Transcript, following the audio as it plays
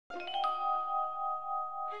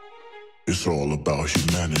It's all about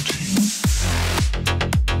humanity.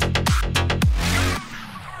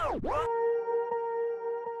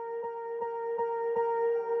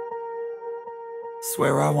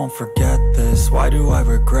 Swear I won't forget this, why do I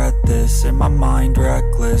regret this? In my mind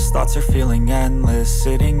reckless, thoughts are feeling endless.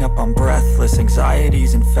 Sitting up, I'm breathless,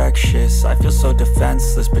 anxiety's infectious. I feel so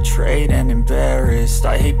defenseless, betrayed and embarrassed.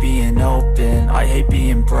 I hate being open, I hate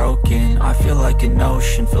being broken. I feel like an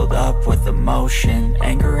ocean filled up with emotion.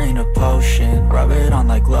 Anger ain't a potion, rub it on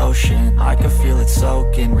like lotion. I can feel it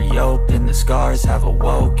soaking, reopen, the scars have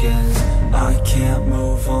awoken. I can't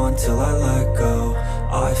move on till I let go.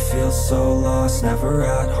 I feel so lost, never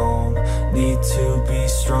at home. Need to be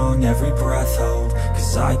strong, every breath hold.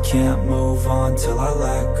 Cause I can't move on till I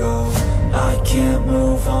let go. I can't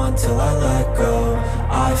move on till I let go.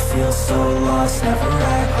 I feel so lost, never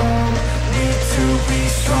at home. Need to be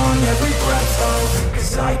strong, every breath hold.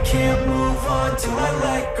 Cause I can't move on till I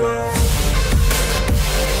let go.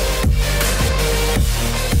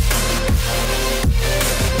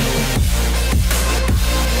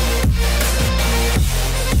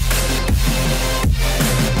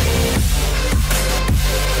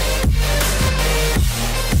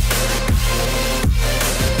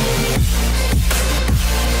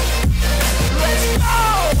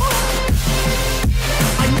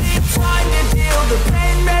 The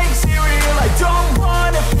pain makes it real, I don't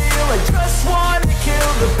wanna feel, I just wanna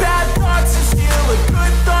kill the bad thoughts and steal a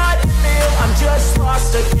good thought and meal. I'm just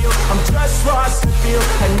lost, I feel, I'm just lost, I feel.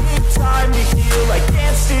 I need time to heal, I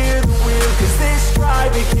can't steer the wheel. Cause this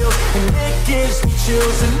drive to kill, and it gives me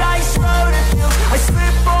chills. A nice road it feels, I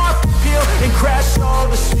slip off the peel and crash all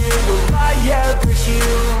the steel. Will I ever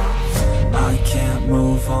heal? I can't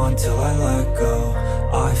move on till I let go.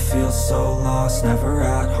 I feel so lost, never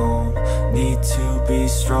at home. Need to be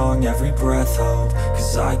strong, every breath hold.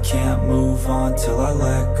 Cause I can't move on till I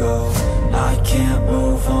let go. I can't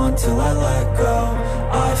move on till I let go.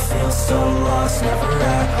 I feel so lost, never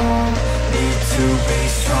at home. Need to be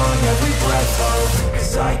strong, every breath hold.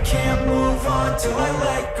 Cause I can't move on till I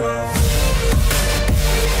let go.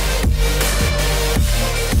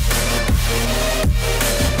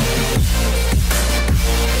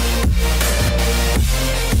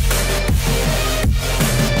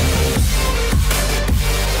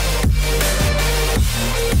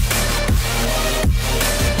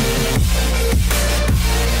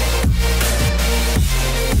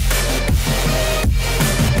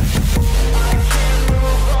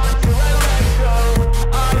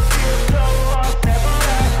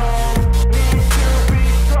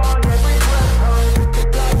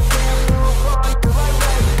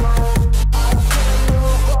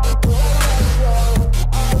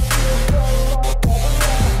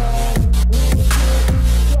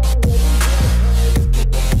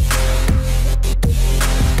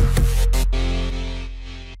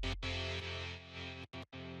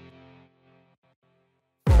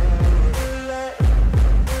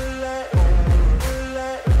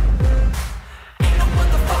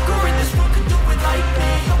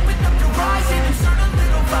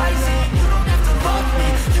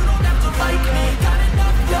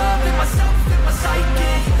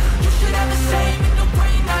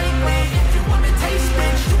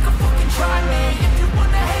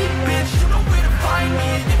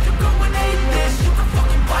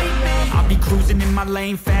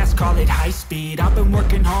 Fast, call it high speed. I've been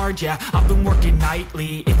working hard, yeah, I've been working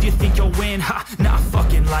nightly. If you think you'll win, ha, not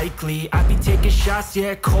fucking likely. I be taking shots,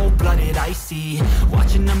 yeah, cold-blooded, icy.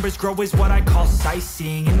 Watching numbers grow is what I call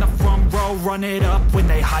sightseeing. In the front row, run it up when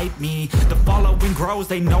they hype me. The following grows,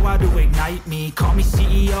 they know how to ignite me. Call me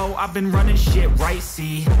CEO, I've been running shit right,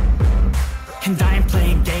 see. And I ain't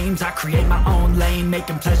playing games, I create my own lane.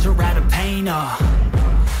 Making pleasure out of pain,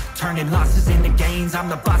 turning losses into gains. I'm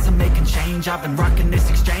the boss, I'm making change. I've been rocking this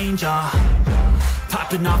exchange,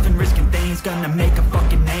 popping off and risking things. Gonna make a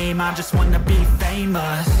fucking name. I just wanna be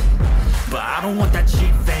famous, but I don't want that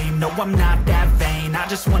cheap fame. No, I'm not that vain. I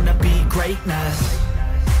just wanna be greatness.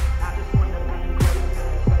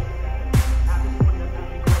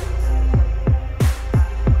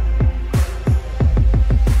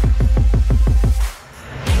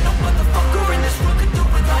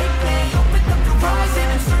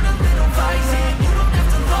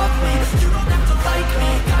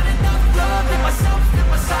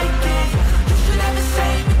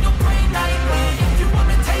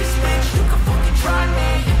 Try me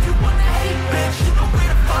if you wanna hate, bitch. You know where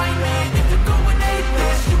to find me. If you're going hate,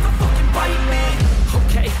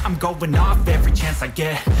 going off every chance I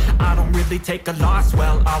get. I don't really take a loss,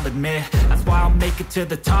 well, I'll admit. That's why I'll make it to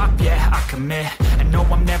the top, yeah, I commit. And no,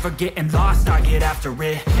 I'm never getting lost, I get after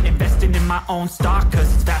it. Investing in my own stock,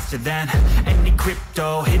 cause it's faster than any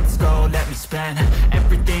crypto hits go, let me spend.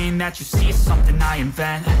 Everything that you see is something I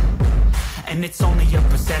invent, and it's only a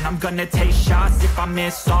percent. I'm gonna take shots, if I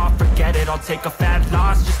miss all, forget it. I'll take a fat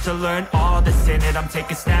loss just to learn all that's in it. I'm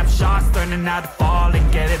taking snapshots, learning how to fall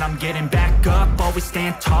and get it. I'm getting back up, always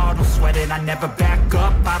stand tall, don't sweat it. I never back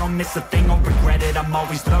up, I don't miss a thing or regret it. I'm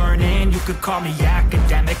always learning, you could call me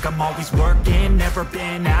academic. I'm always working, never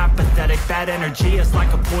been apathetic. Bad energy is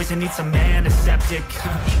like a poison, needs some antiseptic.